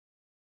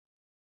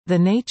The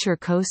Nature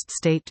Coast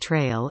State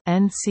Trail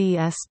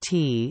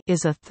 (NCST)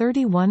 is a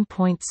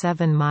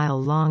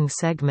 31.7-mile-long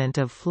segment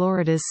of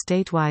Florida's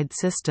statewide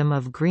system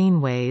of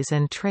greenways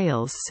and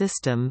trails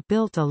system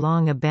built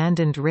along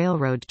abandoned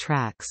railroad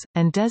tracks,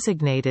 and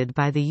designated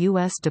by the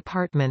U.S.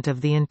 Department of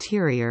the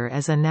Interior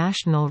as a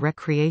National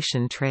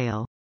Recreation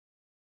Trail.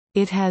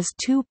 It has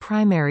two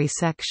primary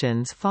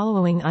sections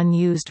following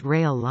unused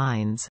rail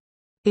lines.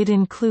 It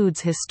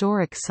includes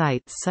historic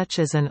sites such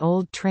as an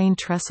old train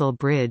trestle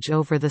bridge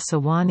over the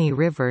Suwannee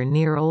River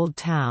near Old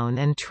Town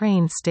and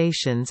train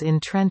stations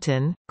in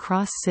Trenton,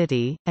 Cross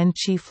City, and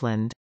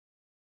Chiefland.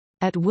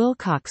 At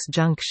Wilcox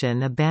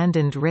Junction,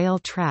 abandoned rail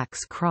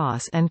tracks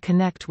cross and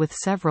connect with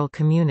several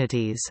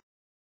communities.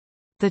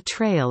 The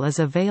trail is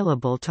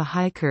available to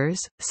hikers,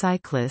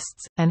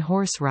 cyclists, and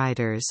horse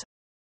riders.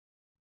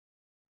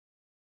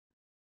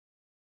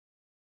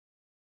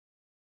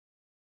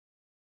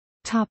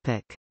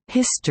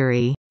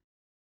 History.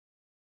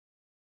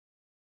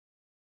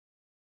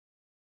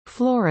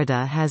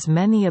 Florida has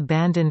many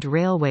abandoned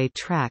railway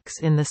tracks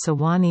in the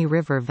Suwannee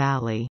River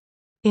Valley.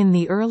 In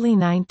the early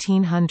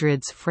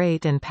 1900s,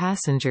 freight and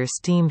passenger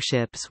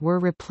steamships were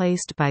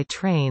replaced by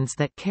trains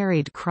that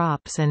carried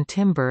crops and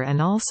timber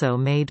and also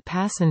made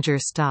passenger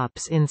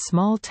stops in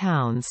small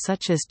towns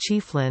such as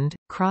Chiefland,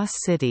 Cross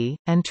City,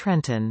 and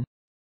Trenton.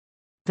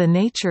 The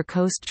Nature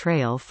Coast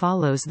Trail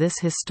follows this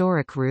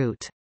historic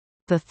route.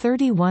 The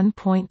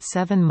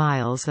 31.7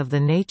 miles of the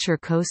Nature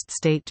Coast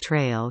State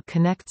Trail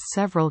connects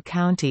several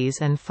counties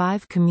and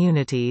 5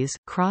 communities: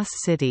 Cross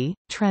City,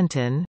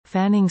 Trenton,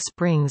 Fanning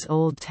Springs,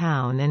 Old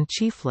Town, and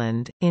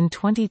Chiefland. In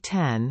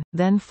 2010,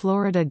 then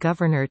Florida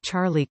Governor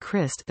Charlie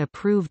Crist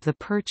approved the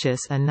purchase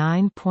a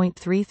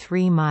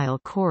 9.33-mile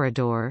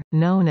corridor,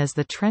 known as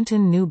the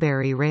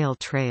Trenton-Newberry Rail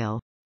Trail.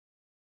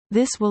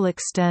 This will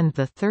extend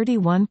the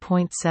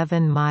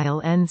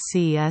 31.7-mile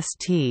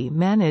NCST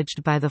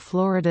managed by the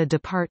Florida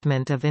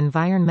Department of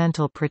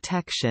Environmental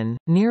Protection.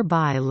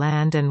 Nearby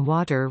land and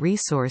water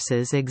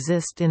resources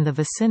exist in the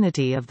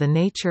vicinity of the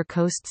Nature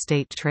Coast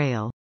State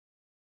Trail.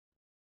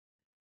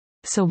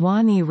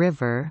 Suwannee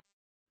River,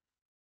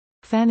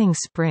 Fanning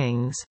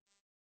Springs,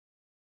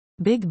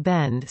 Big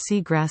Bend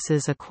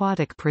Seagrasses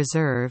Aquatic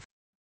Preserve,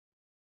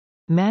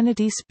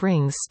 Manatee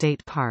Springs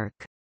State Park.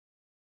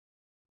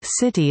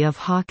 City of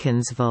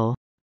Hawkinsville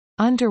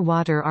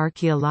Underwater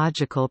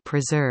Archaeological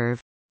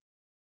Preserve,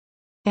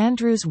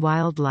 Andrews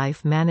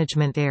Wildlife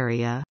Management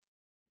Area,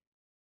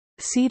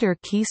 Cedar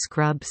Key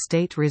Scrub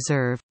State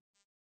Reserve,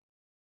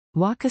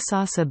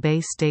 Wakasasa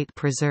Bay State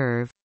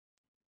Preserve,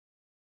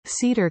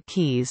 Cedar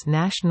Keys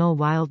National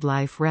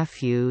Wildlife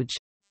Refuge,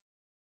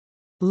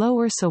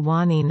 Lower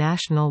Suwannee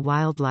National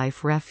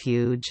Wildlife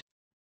Refuge,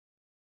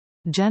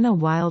 Jenna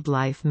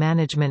Wildlife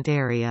Management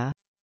Area,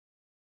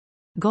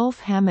 Gulf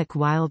Hammock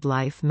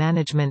Wildlife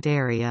Management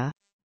Area,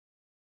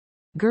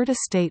 Gerda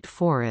State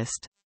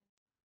Forest,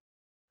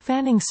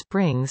 Fanning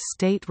Springs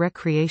State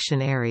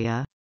Recreation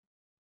Area,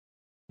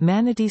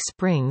 Manatee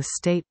Springs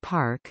State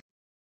Park,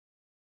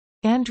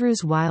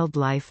 Andrews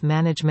Wildlife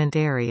Management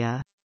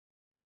Area,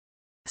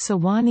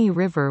 Suwannee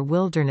River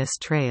Wilderness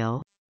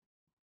Trail,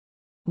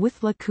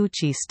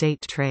 Withlacoochee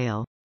State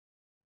Trail.